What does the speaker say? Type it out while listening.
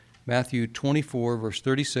Matthew 24, verse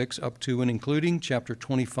 36, up to and including chapter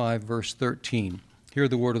 25, verse 13. Hear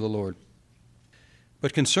the word of the Lord.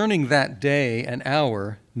 But concerning that day and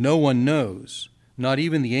hour no one knows, not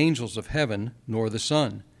even the angels of heaven, nor the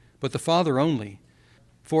Son, but the Father only.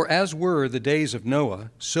 For as were the days of Noah,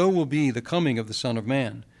 so will be the coming of the Son of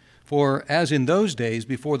Man. For as in those days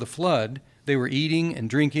before the flood, they were eating and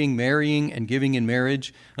drinking, marrying and giving in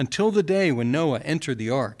marriage, until the day when Noah entered the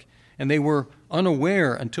ark, and they were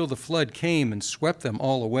unaware until the flood came and swept them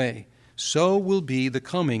all away. So will be the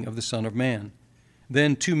coming of the Son of Man.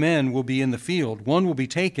 Then 2 men will be in the field, one will be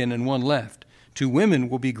taken and one left. 2 women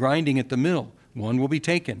will be grinding at the mill, one will be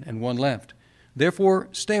taken and one left. Therefore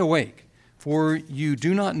stay awake, for you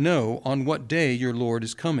do not know on what day your Lord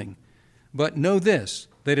is coming. But know this,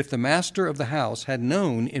 that if the master of the house had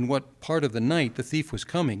known in what part of the night the thief was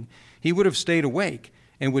coming, he would have stayed awake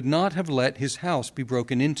and would not have let his house be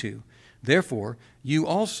broken into. Therefore you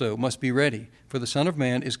also must be ready, for the Son of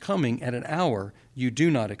Man is coming at an hour you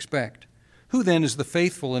do not expect. Who then is the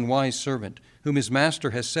faithful and wise servant, whom his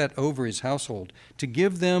master has set over his household, to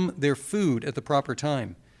give them their food at the proper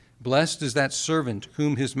time? Blessed is that servant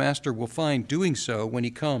whom his master will find doing so when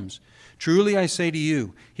he comes. Truly I say to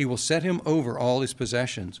you, he will set him over all his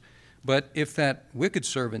possessions. But if that wicked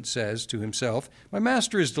servant says to himself, my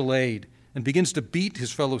master is delayed, and begins to beat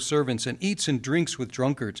his fellow servants and eats and drinks with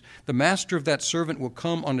drunkards, the master of that servant will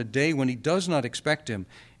come on a day when he does not expect him,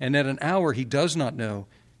 and at an hour he does not know,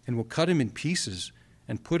 and will cut him in pieces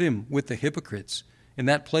and put him with the hypocrites. In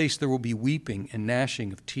that place there will be weeping and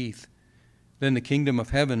gnashing of teeth. Then the kingdom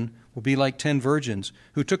of heaven will be like 10 virgins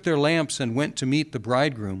who took their lamps and went to meet the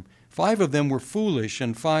bridegroom. 5 of them were foolish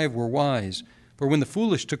and 5 were wise. For when the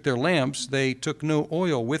foolish took their lamps, they took no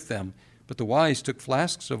oil with them, but the wise took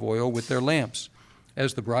flasks of oil with their lamps.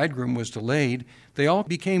 As the bridegroom was delayed, they all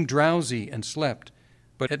became drowsy and slept.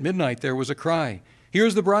 But at midnight there was a cry, here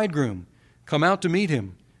is the bridegroom, come out to meet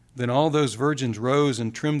him. Then all those virgins rose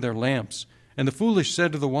and trimmed their lamps. And the foolish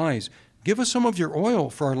said to the wise, give us some of your oil,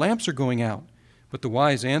 for our lamps are going out. But the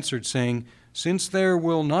wise answered, saying, since there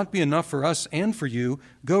will not be enough for us and for you,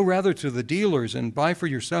 go rather to the dealers and buy for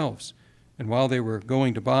yourselves. And while they were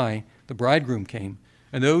going to buy, the bridegroom came,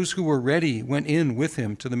 and those who were ready went in with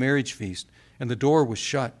him to the marriage feast, and the door was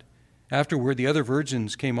shut. Afterward the other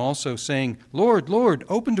virgins came also, saying, Lord, Lord,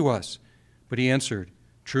 open to us. But he answered,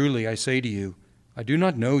 truly I say to you, I do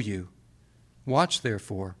not know you. Watch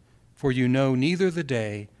therefore, for you know neither the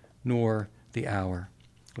day nor the hour.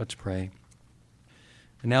 Let's pray.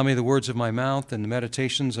 And now may the words of my mouth and the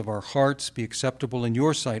meditations of our hearts be acceptable in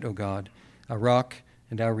your sight, O God, our rock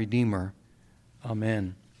and our Redeemer.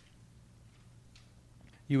 Amen.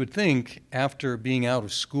 You would think after being out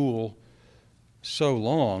of school so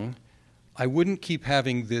long, I wouldn't keep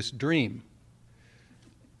having this dream.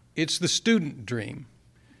 It's the student dream.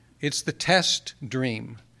 It's the test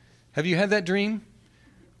dream. Have you had that dream?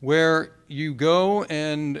 Where you go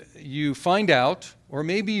and you find out, or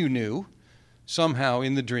maybe you knew somehow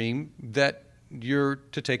in the dream, that you're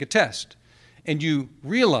to take a test. And you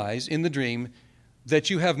realize in the dream that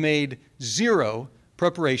you have made 0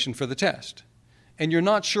 preparation for the test. And you're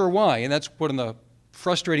not sure why. And that's one of the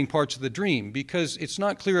frustrating parts of the dream, because it's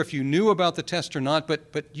not clear if you knew about the test or not,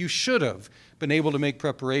 but you should have been able to make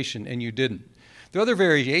preparation and you didn't. There are other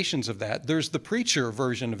variations of that. There's the preacher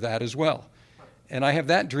version of that as well. And I have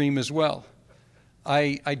that dream as well.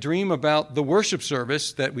 I dream about the worship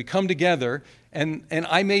service, that we come together, and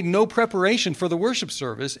I made no preparation for the worship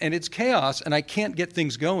service, and it's chaos, and I can't get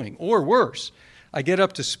things going. Or worse, I get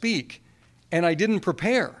up to speak, and I didn't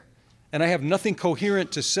prepare, and I have nothing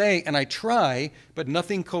coherent to say, and I try, but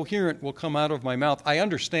nothing coherent will come out of my mouth. I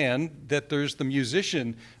understand that there's the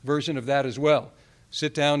musician version of that as well.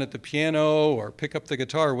 Sit down at the piano or pick up the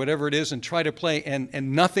guitar or whatever it is and try to play, and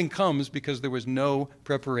nothing comes because there was no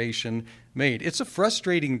preparation made. It's a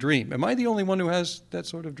frustrating dream. Am I the only one who has that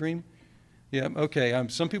sort of dream? Yeah, okay.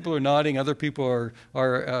 Some people are nodding. Other people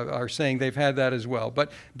are saying they've had that as well.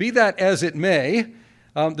 But be that as it may,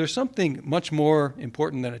 there's something much more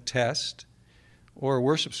important than a test or a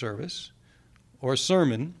worship service or a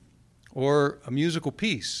sermon or a musical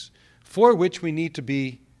piece for which we need to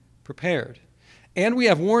be prepared. And we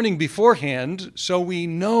have warning beforehand so we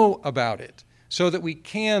know about it, so that we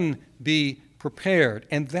can be prepared.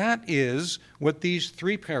 And that is what these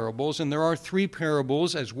 3 parables, and there are 3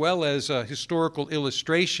 parables as well as a historical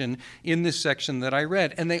illustration in this section that I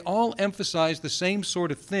read, and they all emphasize the same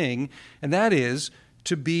sort of thing, and that is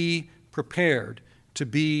to be prepared, to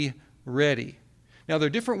be ready. Now, there are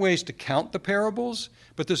different ways to count the parables,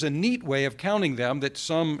 but there's a neat way of counting them that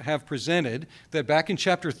some have presented, that back in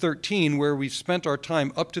chapter 13, where we've spent our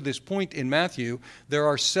time up to this point in Matthew, there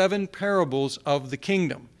are 7 parables of the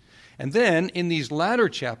kingdom. And then in these latter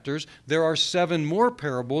chapters, there are 7 more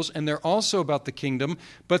parables, and they're also about the kingdom,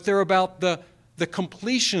 but they're about the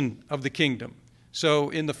completion of the kingdom. So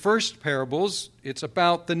in the first parables, it's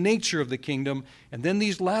about the nature of the kingdom, and then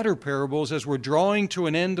these latter parables, as we're drawing to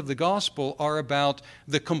an end of the gospel, are about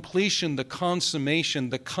the completion, the consummation,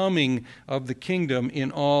 the coming of the kingdom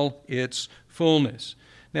in all its fullness.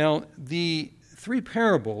 Now, the 3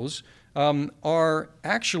 parables are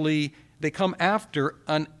actually, they come after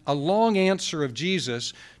a long answer of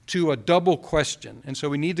Jesus to a double question. And so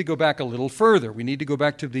we need to go back a little further. We need to go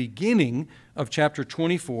back to the beginning of chapter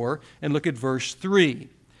 24 and look at verse 3.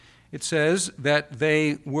 It says that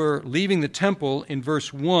they were leaving the temple in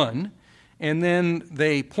verse 1, and then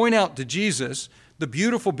they point out to Jesus the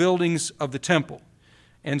beautiful buildings of the temple.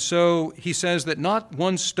 And so he says that not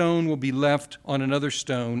one stone will be left on another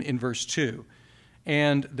stone in verse 2.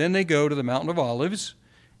 And then they go to the Mountain of Olives,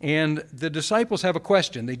 and the disciples have a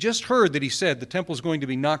question. They just heard that he said the temple is going to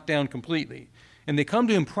be knocked down completely. And they come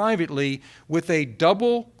to him privately with a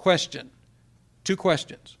double question, 2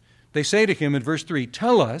 questions. They say to him in verse 3,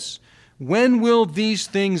 "Tell us, when will these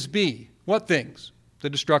things be?" What things? The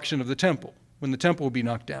destruction of the temple, when the temple will be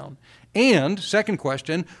knocked down. And, second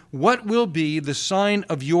question, what will be the sign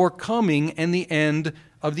of your coming and the end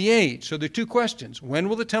of the age? So there are 2 questions. When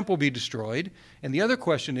will the temple be destroyed? And the other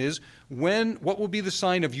question is, what will be the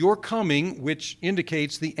sign of your coming, which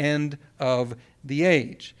indicates the end of the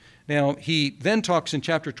age? Now, he then talks in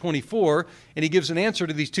chapter 24, and he gives an answer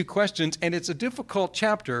to these 2 questions, and it's a difficult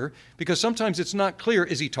chapter because sometimes it's not clear.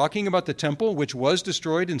 Is he talking about the temple, which was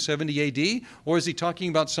destroyed in 70 AD, or is he talking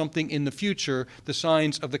about something in the future, the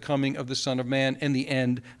signs of the coming of the Son of Man and the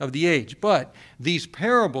end of the age? But these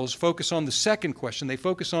parables focus on the second question. They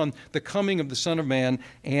focus on the coming of the Son of Man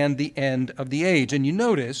and the end of the age. And you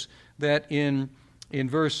notice that in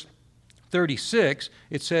verse 36,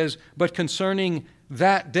 it says, "But concerning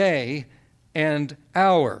that day and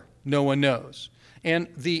hour, no one knows." And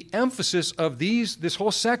the emphasis of this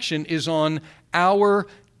whole section is on our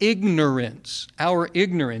ignorance. Our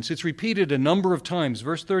ignorance. It's repeated a number of times.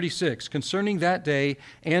 Verse 36, "Concerning that day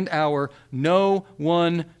and hour, no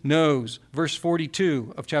one knows." Verse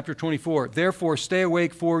 42 of chapter 24, "Therefore stay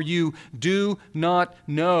awake, for you do not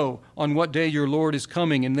know on what day your Lord is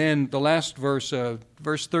coming." And then the last verse,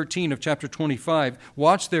 verse 13 of chapter 25,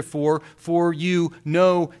 "Watch therefore, for you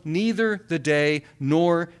know neither the day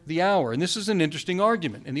nor the hour." And this is an interesting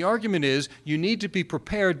argument. And the argument is you need to be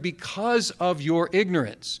prepared because of your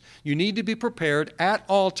ignorance. You need to be prepared at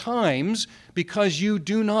all times because you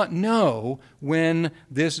do not know when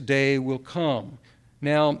this day will come.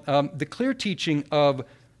 Now, the clear teaching of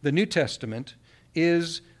the New Testament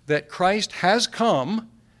is that Christ has come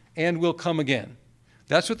and will come again.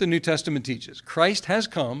 That's what the New Testament teaches. Christ has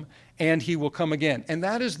come and he will come again. And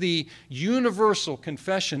that is the universal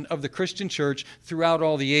confession of the Christian church throughout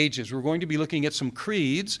all the ages. We're going to be looking at some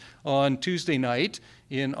creeds on Tuesday night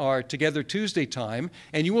in our Together Tuesday time,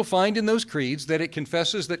 and you will find in those creeds that it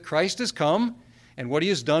confesses that Christ has come and what he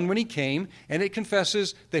has done when he came, and it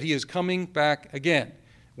confesses that he is coming back again.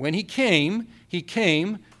 When he came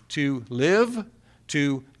to live,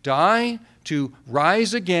 to die, to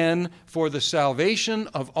rise again for the salvation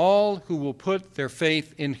of all who will put their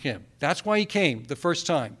faith in him. That's why he came the first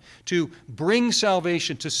time, to bring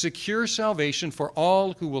salvation, to secure salvation for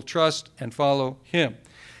all who will trust and follow him.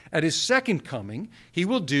 At his second coming, he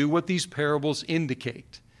will do what these parables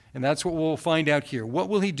indicate. And that's what we'll find out here. What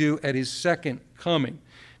will he do at his second coming?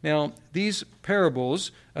 Now, these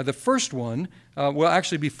parables, the first one,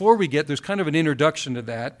 actually before we there's kind of an introduction to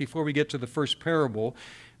that, before we get to the first parable,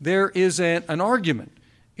 there is an argument.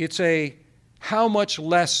 It's a how much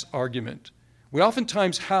less argument. We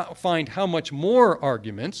oftentimes find how much more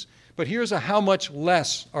arguments, but here's a how much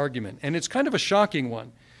less argument. And it's kind of a shocking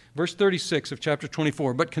one. Verse 36 of chapter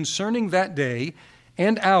 24, "But concerning that day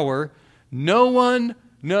and hour, no one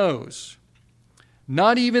knows,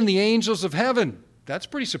 not even the angels of heaven." That's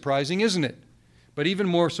pretty surprising, isn't it? But even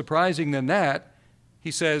more surprising than that,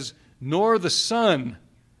 he says, "Nor the Son,"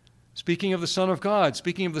 speaking of the Son of God,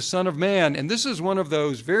 speaking of the Son of Man. And this is one of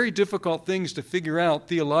those very difficult things to figure out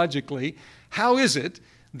theologically. How is it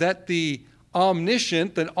that the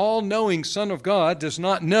omniscient and all-knowing Son of God does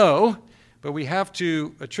not know? But we have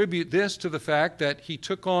to attribute this to the fact that he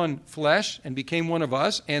took on flesh and became one of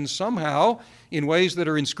us, and somehow, in ways that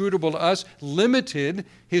are inscrutable to us, limited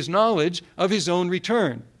his knowledge of his own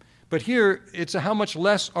return. But here, it's a how much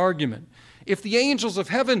less argument. If the angels of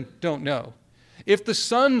heaven don't know, if the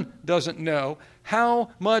Son doesn't know,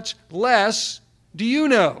 how much less do you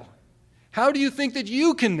know? How do you think that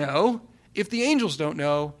you can know if the angels don't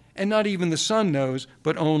know and not even the Son knows,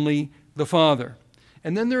 but only the Father?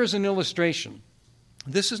 And then there is an illustration.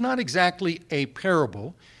 This is not exactly a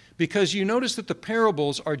parable, because you notice that the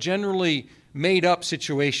parables are generally made-up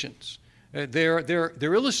situations. They're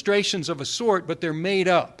illustrations of a sort, but they're made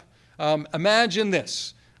up. Imagine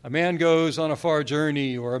this. A man goes on a far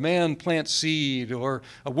journey, or a man plants seed, or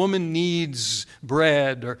a woman needs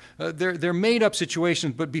bread. Or they're made-up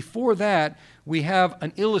situations, but before that, we have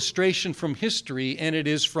an illustration from history, and it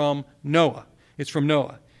is from Noah. It's from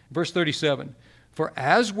Noah. Verse 37, "For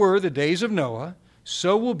as were the days of Noah,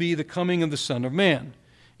 so will be the coming of the Son of Man.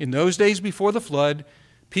 In those days before the flood,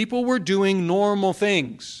 people were doing normal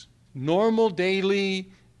things, normal daily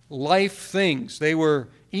life things. They were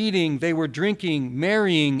eating, they were drinking,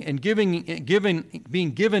 marrying, and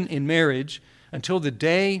being given in marriage until the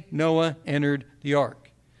day Noah entered the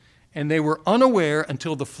ark. And they were unaware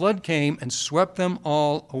until the flood came and swept them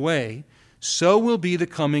all away. So will be the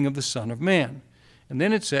coming of the Son of Man." And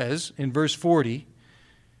then it says in verse 40,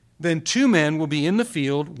 "Then 2 men will be in the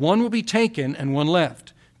field, one will be taken and one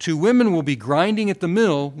left. 2 women will be grinding at the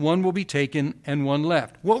mill, one will be taken and one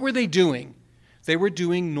left." What were they doing? They were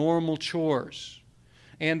doing normal chores.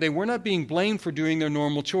 And they were not being blamed for doing their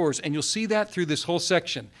normal chores. And you'll see that through this whole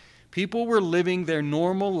section. People were living their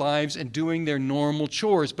normal lives and doing their normal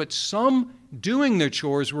chores, but some doing their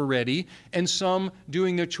chores were ready, and some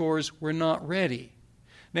doing their chores were not ready.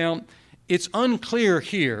 Now, it's unclear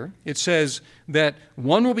here. It says that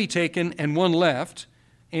one will be taken and one left,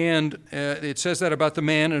 and it says that about the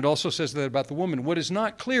man, and it also says that about the woman. What is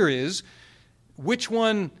not clear is which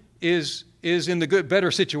one is in the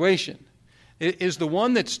better situation. Is the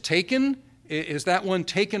one that's taken, is that one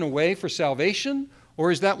taken away for salvation,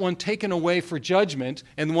 or is that one taken away for judgment,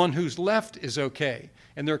 and the one who's left is okay?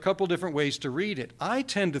 And there are a couple different ways to read it. I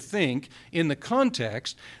tend to think, in the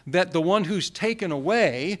context, that the one who's taken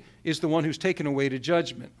away is the one who's taken away to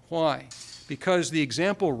judgment. Why? Because the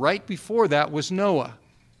example right before that was Noah.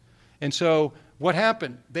 And so what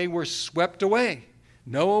happened? They were swept away.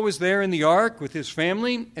 Noah was there in the ark with his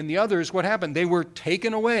family, and the others, what happened? They were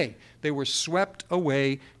taken away. They were swept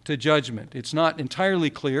away to judgment. It's not entirely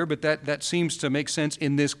clear, but that seems to make sense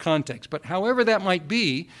in this context. But however that might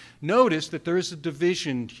be, notice that there is a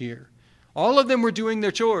division here. All of them were doing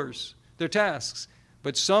their chores, their tasks,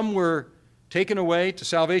 but some were taken away to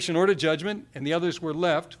salvation or to judgment, and the others were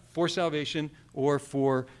left for salvation or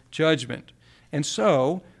for judgment. And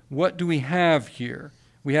so, what do we have here?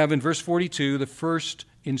 We have in verse 42 the first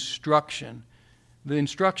instruction. The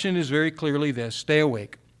instruction is very clearly this: stay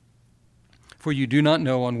awake, for you do not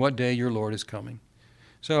know on what day your Lord is coming.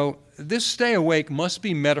 So this stay awake must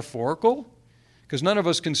be metaphorical, because none of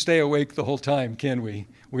us can stay awake the whole time, can we?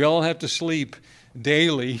 We all have to sleep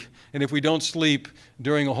daily, and if we don't sleep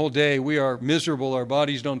during a whole day, we are miserable, our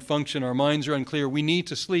bodies don't function, our minds are unclear. We need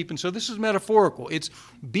to sleep, and so this is metaphorical. It's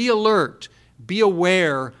be alert, be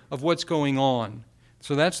aware of what's going on.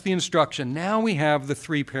 So that's the instruction. Now we have the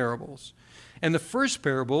 3 parables. And the first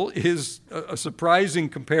parable is a surprising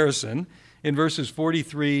comparison in verses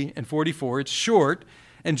 43 and 44. It's short,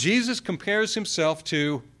 and Jesus compares himself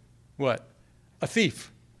to what? A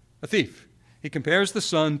thief. A thief. He compares the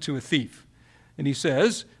son to a thief. And he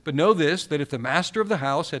says, "But know this, that if the master of the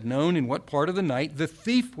house had known in what part of the night the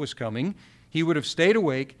thief was coming, he would have stayed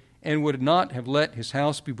awake and would not have let his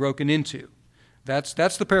house be broken into." That's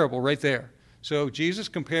the parable right there. So Jesus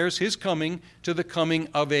compares his coming to the coming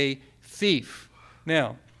of a thief.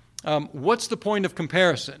 Now, what's the point of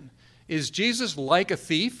comparison? Is Jesus like a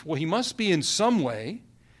thief? Well, he must be in some way.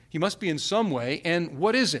 He must be in some way. And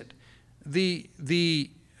what is it? The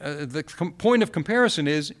point of comparison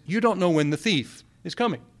is you don't know when the thief is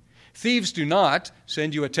coming. Thieves do not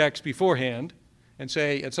send you a text beforehand and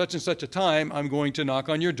say, at such and such a time, I'm going to knock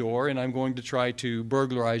on your door and I'm going to try to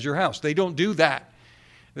burglarize your house. They don't do that.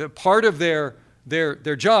 Part of their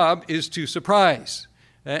job is to surprise.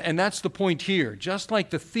 And that's the point here. Just like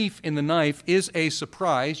the thief in the knife is a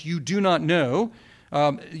surprise, you do not know.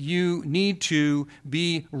 You need to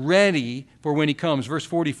be ready for when he comes. Verse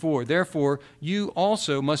 44, "Therefore you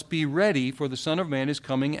also must be ready, for the Son of Man is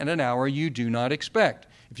coming at an hour you do not expect."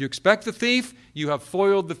 If you expect the thief, you have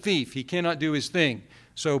foiled the thief. He cannot do his thing.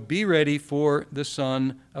 So be ready for the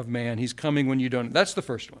Son of Man. He's coming when you don't. That's the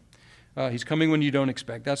first one. He's coming when you don't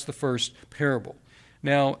expect. That's the first parable.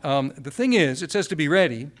 Now, the thing is, it says to be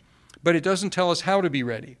ready, but it doesn't tell us how to be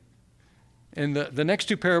ready. And the next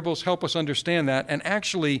two parables help us understand that. And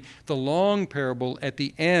actually, the long parable at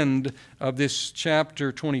the end of this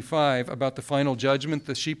chapter 25 about the final judgment,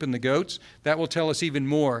 the sheep and the goats, that will tell us even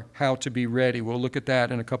more how to be ready. We'll look at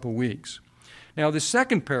that in a couple weeks. Now, the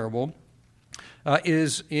second parable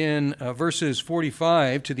is in verses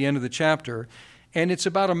 45 to the end of the chapter, and it's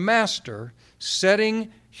about a master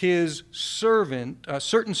setting his certain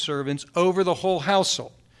servants over the whole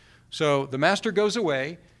household. So the master goes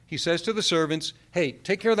away. He says to the servants, hey,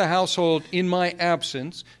 take care of the household in my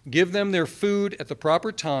absence. Give them their food at the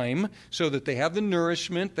proper time so that they have the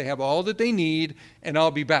nourishment, they have all that they need, and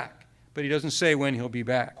I'll be back. But he doesn't say when he'll be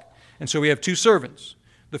back. And so we have two servants.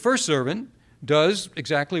 The first servant does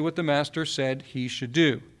exactly what the master said he should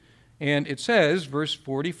do. And it says, verse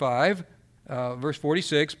 46,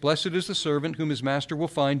 blessed is the servant whom his master will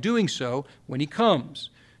find doing so when he comes.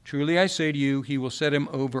 Truly I say to you, he will set him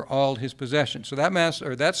over all his possessions. So that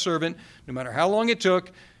master, or that servant, no matter how long it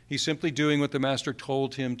took, he's simply doing what the master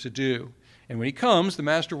told him to do. And when he comes, the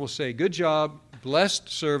master will say, good job, blessed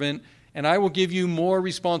servant, and I will give you more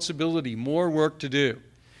responsibility, more work to do.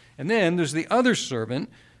 And then there's the other servant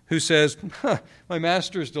who says, my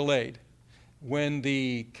master is delayed. When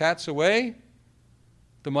the cat's away,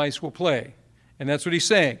 the mice will play. And that's what he's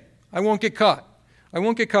saying. I won't get caught. I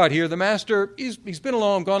won't get caught here. The master, he's been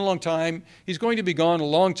gone a long time. He's going to be gone a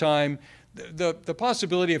long time. The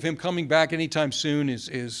possibility of him coming back anytime soon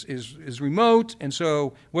is remote. And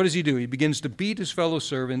so what does he do? He begins to beat his fellow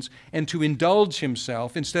servants and to indulge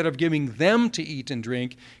himself. Instead of giving them to eat and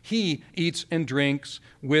drink, he eats and drinks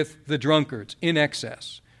with the drunkards in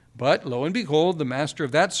excess. But lo and behold, the master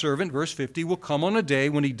of that servant, verse 50, will come on a day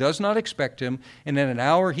when he does not expect him, and at an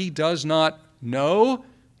hour he does not know.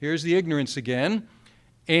 Here's the ignorance again.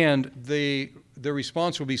 And the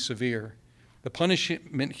response will be severe. The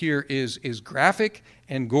punishment here is graphic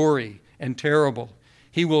and gory and terrible.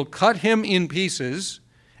 He will cut him in pieces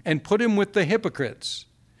and put him with the hypocrites.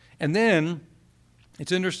 And then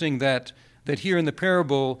it's interesting that here in the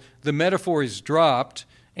parable, the metaphor is dropped,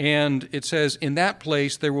 and it says, in that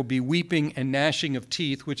place there will be weeping and gnashing of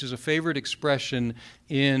teeth, which is a favorite expression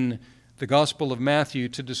in the Gospel of Matthew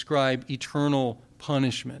to describe eternal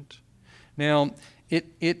punishment. Now,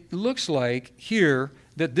 it looks like here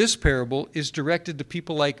that this parable is directed to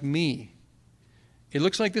people like me. It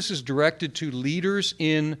looks like this is directed to leaders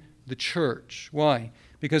in the church. Why?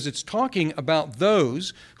 Because it's talking about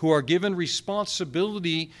those who are given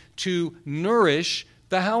responsibility to nourish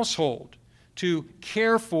the household, to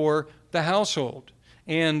care for the household.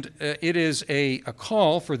 And it is a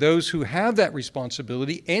call for those who have that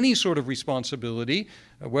responsibility, any sort of responsibility,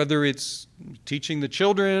 whether it's teaching the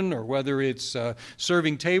children or whether it's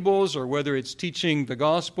serving tables or whether it's teaching the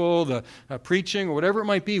gospel, the preaching, or whatever it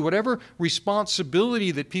might be, whatever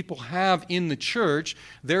responsibility that people have in the church,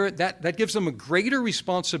 that gives them a greater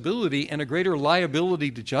responsibility and a greater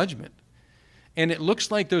liability to judgment. And it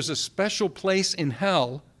looks like there's a special place in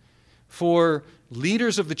hell for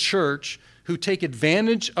leaders of the church who take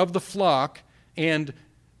advantage of the flock and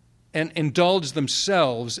indulge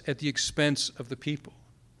themselves at the expense of the people.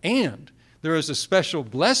 And there is a special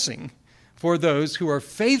blessing for those who are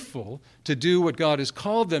faithful to do what God has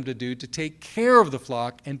called them to do, to take care of the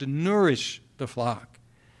flock and to nourish the flock.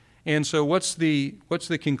 And so what's the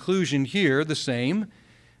conclusion here? The same.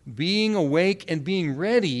 Being awake and being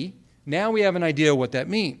ready, now we have an idea what that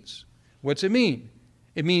means. What's it mean?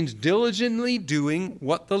 It means diligently doing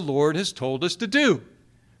what the Lord has told us to do.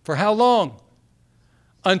 For how long?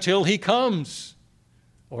 Until He comes,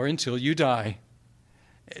 or until you die.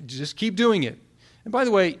 Just keep doing it. And by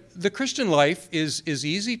the way, the Christian life is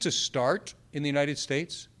easy to start in the United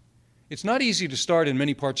States. It's not easy to start in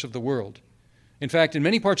many parts of the world. In fact, in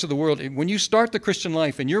many parts of the world, when you start the Christian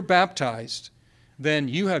life and you're baptized, then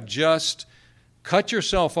you have just cut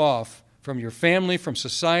yourself off from your family, from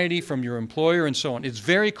society, from your employer, and so on. It's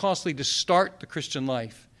very costly to start the Christian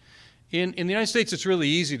life. In the United States, it's really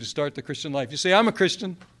easy to start the Christian life. You say, I'm a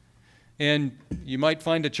Christian, and you might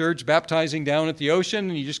find a church baptizing down at the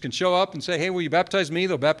ocean, and you just can show up and say, hey, will you baptize me?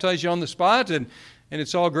 They'll baptize you on the spot, and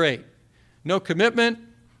it's all great. No commitment,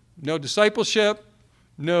 no discipleship,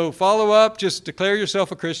 no follow-up, just declare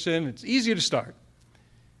yourself a Christian. It's easy to start.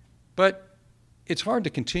 But it's hard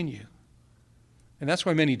to continue, and that's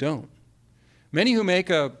why many don't. Many who make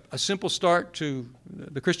a simple start to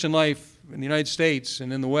the Christian life in the United States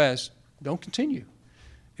and in the West don't continue.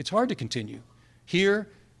 It's hard to continue here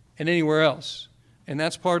and anywhere else. And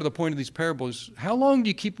that's part of the point of these parables. How long do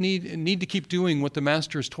you need to keep doing what the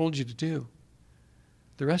Master has told you to do?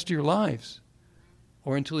 The rest of your lives,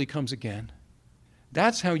 or until He comes again.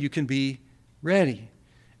 That's how you can be ready.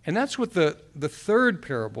 And that's what the third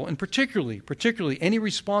parable, and particularly any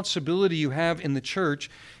responsibility you have in the church,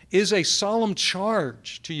 is a solemn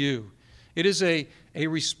charge to you. It is a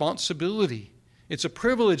responsibility. It's a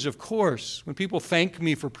privilege, of course. When people thank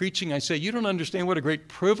me for preaching, I say, you don't understand what a great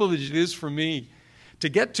privilege it is for me to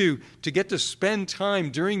get to spend time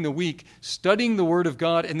during the week studying the Word of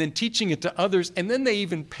God and then teaching it to others, and then they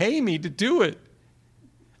even pay me to do it.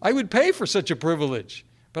 I would pay for such a privilege,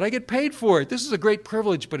 but I get paid for it. This is a great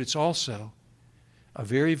privilege, but it's also a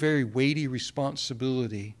very, very weighty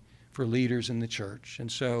responsibility for leaders in the church.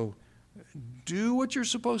 And so do what you're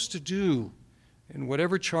supposed to do in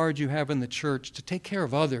whatever charge you have in the church to take care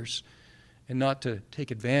of others and not to take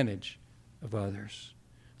advantage of others.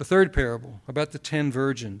 The third parable about the 10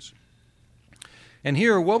 virgins. And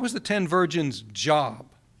here, what was the 10 virgins' job?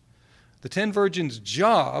 The 10 virgins'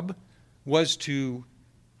 job was to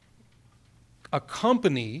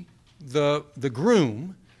accompany the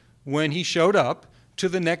groom when he showed up to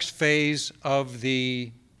the next phase of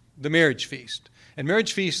the marriage feast. And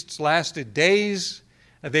marriage feasts lasted days.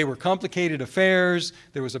 They were complicated affairs.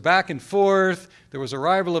 There was a back and forth. There was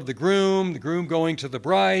arrival of the groom going to the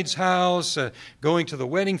bride's house, going to the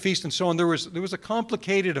wedding feast, and so on. There was a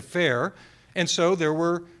complicated affair, and so there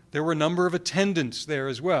were a number of attendants there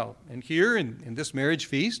as well. And here in this marriage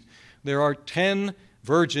feast, there are 10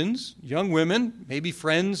 virgins, young women, maybe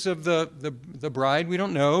friends of the bride, we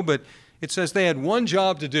don't know, but it says they had one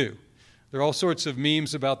job to do. There are all sorts of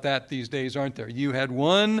memes about that these days, aren't there? You had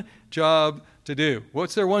one job to do.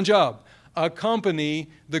 What's their one job? Accompany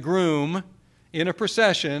the groom in a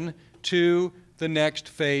procession to the next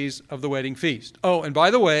phase of the wedding feast. Oh, and by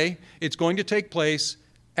the way, it's going to take place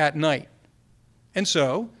at night. And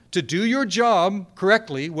so, to do your job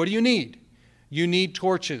correctly, what do you need? You need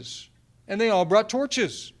torches. And they all brought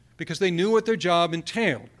torches because they knew what their job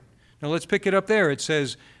entailed. Now let's pick it up there. It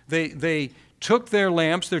says they took their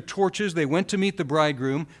lamps, their torches, they went to meet the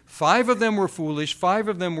bridegroom. 5 of them were foolish, 5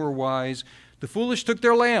 of them were wise. The foolish took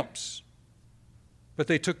their lamps, but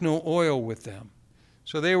they took no oil with them.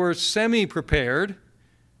 So they were semi-prepared.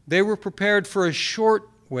 They were prepared for a short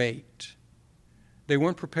wait. They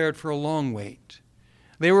weren't prepared for a long wait.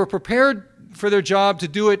 They were prepared for their job to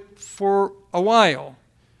do it for a while,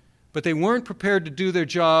 but they weren't prepared to do their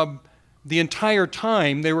job the entire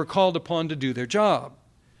time they were called upon to do their job.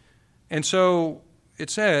 And so it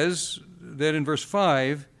says that in verse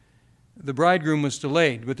 5, the bridegroom was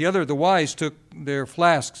delayed, but the wise took their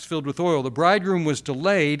flasks filled with oil. The bridegroom was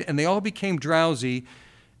delayed, and they all became drowsy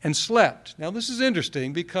and slept. Now this is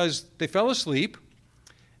interesting because they fell asleep,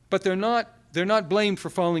 but they're not blamed for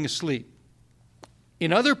falling asleep.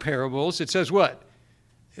 In other parables, it says what?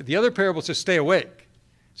 The other parable says stay awake.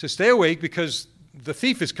 It says stay awake because the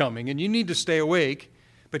thief is coming, and you need to stay awake.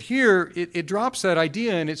 But here, it drops that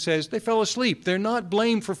idea, and it says they fell asleep. They're not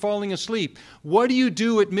blamed for falling asleep. What do you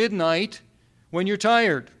do at midnight when you're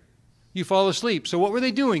tired? You fall asleep. So what were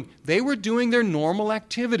they doing? They were doing their normal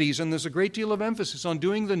activities, and there's a great deal of emphasis on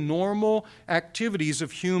doing the normal activities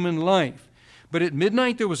of human life. But at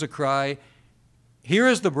midnight there was a cry, here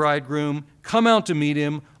is the bridegroom, come out to meet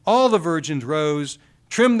him. All the virgins rose,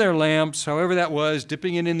 trimmed their lamps, however that was,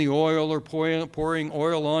 dipping it in the oil or pouring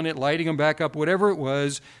oil on it, lighting them back up, whatever it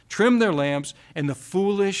was, trimmed their lamps, and the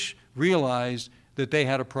foolish realized that they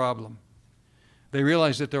had a problem. They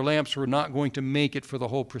realized that their lamps were not going to make it for the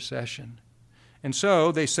whole procession. And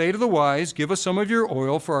so they say to the wise, give us some of your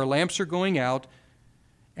oil, for our lamps are going out.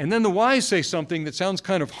 And then the wise say something that sounds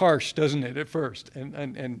kind of harsh, doesn't it, at first,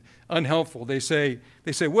 and unhelpful. They say,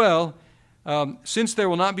 well, since there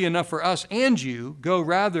will not be enough for us and you, go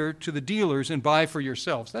rather to the dealers and buy for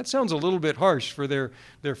yourselves. That sounds a little bit harsh for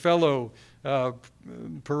their fellow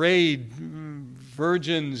parade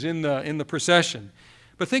virgins in the procession.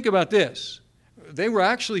 But think about this. They were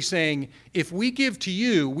actually saying, if we give to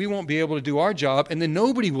you, we won't be able to do our job, and then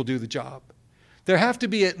nobody will do the job. There have to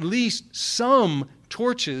be at least some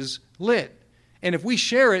torches lit. And if we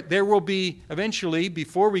share it, there will be, eventually,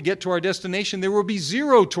 before we get to our destination, there will be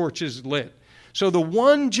 0 torches lit. So the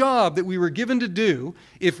one job that we were given to do,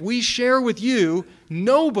 if we share with you,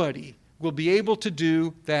 nobody will be able to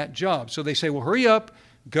do that job. So they say, well, hurry up,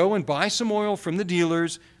 go and buy some oil from the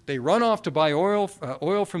dealers. They run off to buy oil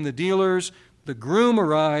from the dealers. The groom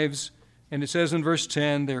arrives, and it says in verse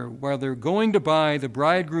 10, while they're going to buy, the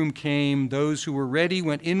bridegroom came. Those who were ready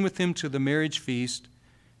went in with him to the marriage feast,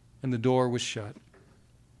 and the door was shut.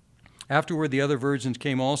 Afterward, the other virgins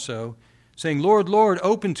came also, saying, Lord, Lord,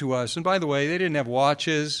 open to us. And by the way, they didn't have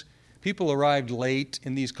watches. People arrived late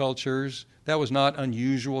in these cultures. That was not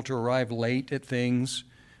unusual to arrive late at things.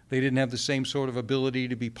 They didn't have the same sort of ability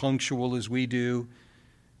to be punctual as we do.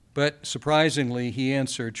 But surprisingly, he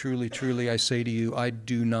answered, "Truly, truly, I say to you, I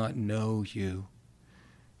do not know you.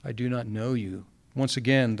 I do not know you." Once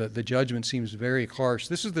again, the judgment seems very harsh.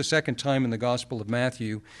 This is the second time in the Gospel of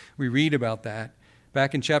Matthew we read about that.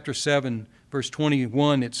 Back in chapter 7, verse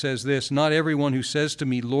 21, it says this, "Not everyone who says to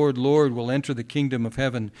me, 'Lord, Lord,' will enter the kingdom of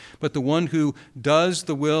heaven, but the one who does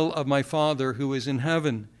the will of my Father who is in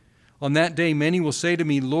heaven. On that day many will say to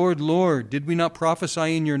me, 'Lord, Lord, did we not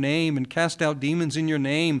prophesy in your name and cast out demons in your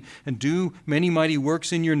name and do many mighty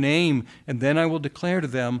works in your name?' And then I will declare to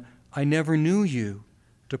them, 'I never knew you.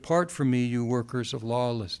 Depart from me, you workers of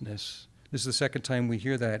lawlessness.'" This is the second time we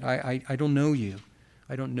hear that. I don't know you.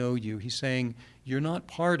 I don't know you. He's saying, you're not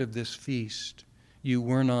part of this feast. You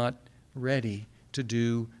were not ready to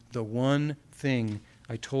do the one thing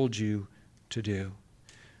I told you to do.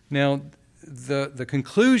 Now, the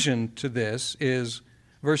conclusion to this is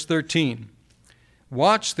verse 13.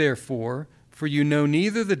 "Watch, therefore, for you know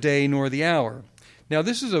neither the day nor the hour." Now,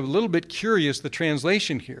 this is a little bit curious, the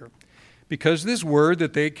translation here, because this word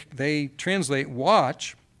that they translate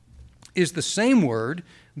watch is the same word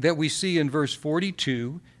that we see in verse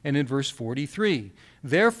 42 and in verse 43.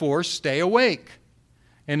 "Therefore, stay awake."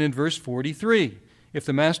 And in verse 43, "If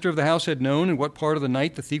the master of the house had known in what part of the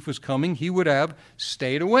night the thief was coming, he would have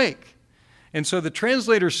stayed awake." And so the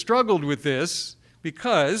translators struggled with this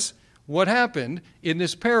because what happened in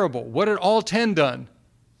this parable? What had all 10 done?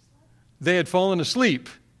 They had fallen asleep.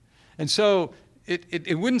 And so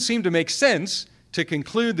it wouldn't seem to make sense to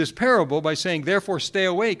conclude this parable by saying, "Therefore stay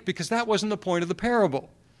awake," because that wasn't the point of the parable.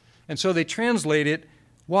 And so they translate it,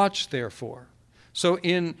 "Watch therefore." So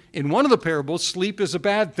in one of the parables, sleep is a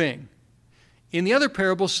bad thing. In the other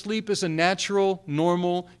parable, sleep is a natural,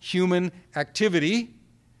 normal human activity.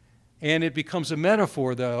 And it becomes a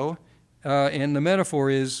metaphor, though, and the metaphor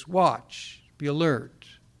is watch, be alert,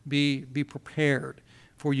 be prepared,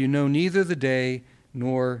 for you know neither the day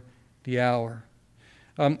nor the hour.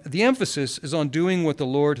 The emphasis is on doing what the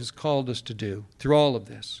Lord has called us to do through all of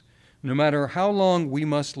this, no matter how long we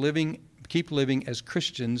must keep living as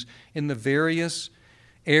Christians in the various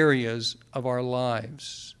areas of our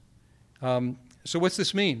lives. So what's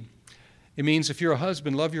this mean? It means if you're a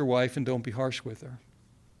husband, love your wife and don't be harsh with her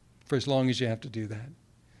for as long as you have to do that.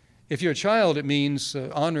 If you're a child, it means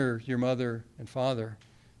honor your mother and father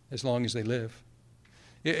as long as they live.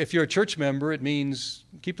 If you're a church member, it means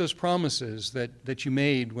keep those promises that you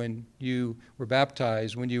made when you were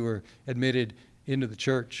baptized, when you were admitted into the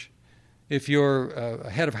church. If you're a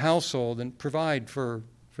head of household, then provide for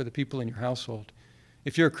the people in your household.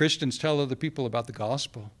 If you're a Christian, tell other people about the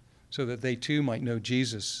gospel so that they too might know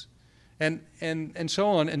Jesus. And so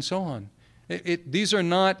on and so on. These are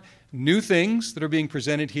not new things that are being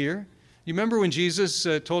presented here. You remember when Jesus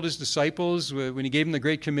told his disciples, when he gave them the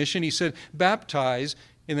Great Commission, he said, "Baptize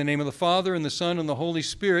in the name of the Father and the Son and the Holy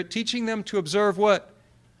Spirit, teaching them to observe" what?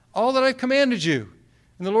 "All that I've commanded you."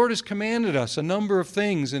 And the Lord has commanded us a number of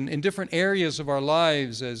things in different areas of our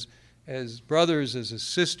lives as brothers, as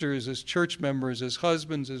sisters, as church members, as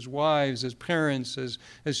husbands, as wives, as parents,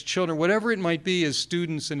 as children, whatever it might be, as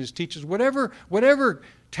students and as teachers, whatever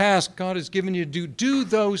task God has given you to do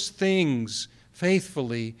those things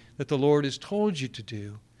faithfully that the Lord has told you to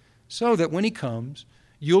do, so that when he comes,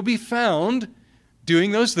 you'll be found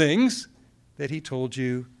doing those things that he told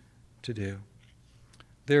you to do.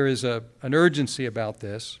 There is an urgency about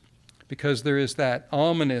this because there is that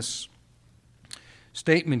ominous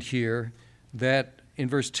statement here that in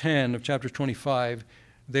verse 10 of chapter 25,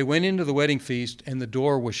 they went into the wedding feast and the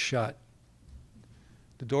door was shut.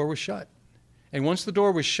 The door was shut. And once the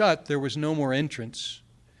door was shut, there was no more entrance.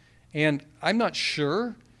 And I'm not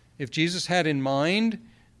sure if Jesus had in mind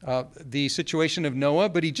the situation of Noah,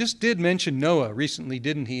 but he just did mention Noah recently,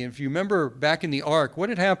 didn't he? And if you remember back in the ark, what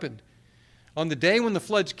had happened? On the day when the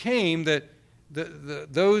floods came, that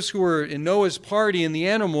those who were in Noah's party and the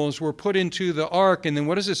animals were put into the ark. And then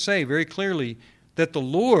what does it say very clearly? That the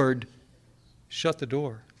Lord shut the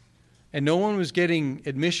door. And no one was getting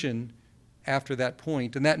admission after that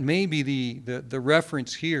point. And that may be the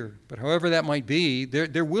reference here. But however that might be,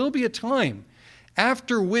 there will be a time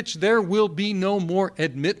after which there will be no more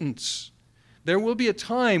admittance. There will be a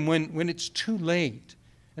time when it's too late.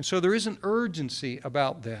 And so there is an urgency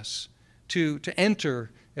about this to enter,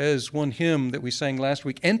 as one hymn that we sang last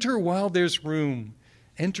week, enter while there's room.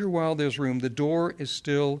 Enter while there's room. The door is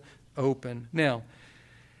still open. Now,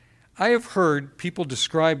 I have heard people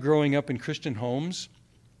describe growing up in Christian homes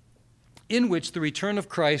in which the return of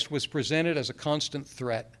Christ was presented as a constant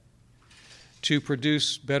threat to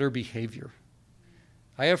produce better behavior.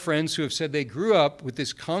 I have friends who have said they grew up with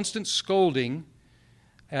this constant scolding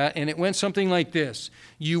And it went something like this.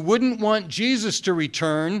 You wouldn't want Jesus to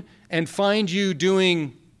return and find you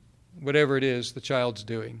doing whatever it is the child's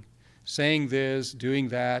doing. Saying this, doing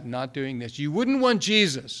that, not doing this. You wouldn't want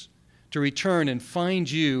Jesus to return and find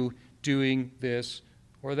you doing this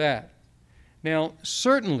or that. Now,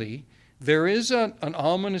 certainly, there is an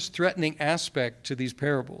ominous, threatening aspect to these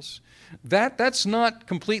parables. That's not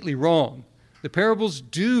completely wrong. The parables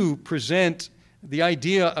do present the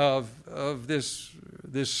idea of this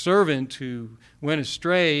servant who went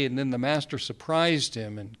astray, and then the master surprised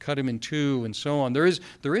him and cut him in two, and so on. There is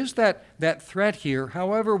that threat here.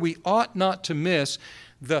 However, we ought not to miss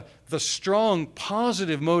the strong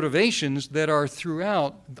positive motivations that are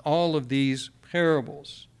throughout all of these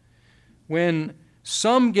parables. When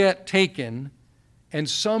some get taken and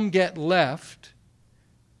some get left,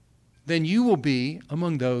 then you will be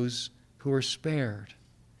among those who are spared.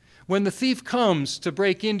 When the thief comes to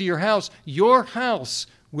break into your house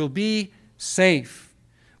will be safe.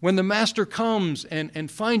 When the master comes and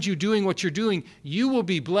finds you doing what you're doing, you will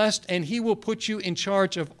be blessed, and he will put you in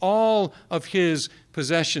charge of all of his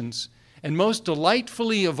possessions. And most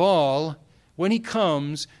delightfully of all, when he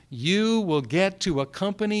comes, you will get to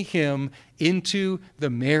accompany him into the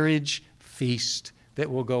marriage feast that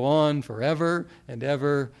will go on forever and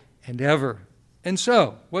ever and ever. And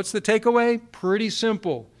so, what's the takeaway? Pretty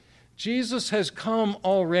simple. Jesus has come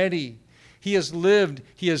already. He has lived,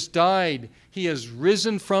 he has died, he has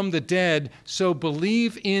risen from the dead. So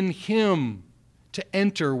believe in him to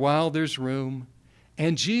enter while there's room.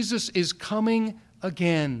 And Jesus is coming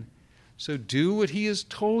again. So do what he has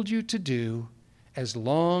told you to do as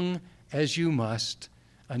long as you must,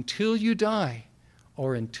 until you die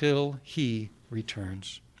or until he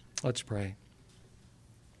returns. Let's pray.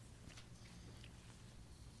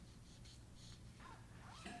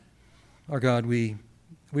 Our God, we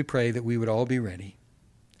pray that we would all be ready,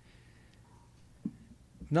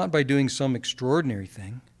 not by doing some extraordinary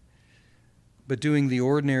thing, but doing the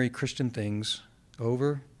ordinary Christian things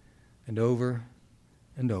over and over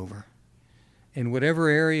and over. In whatever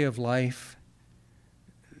area of life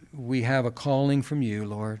we have a calling from you,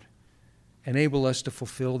 Lord, enable us to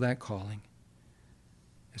fulfill that calling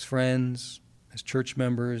as friends, as church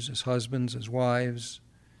members, as husbands, as wives,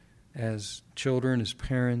 as children, as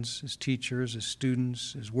parents, as teachers, as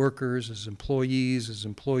students, as workers, as employees, as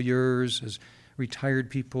employers, as retired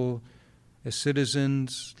people, as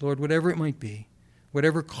citizens, Lord, whatever it might be,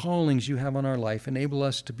 whatever callings you have on our life, enable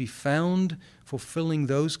us to be found fulfilling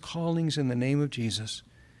those callings in the name of Jesus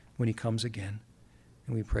when he comes again.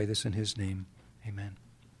 And we pray this in his name. Amen.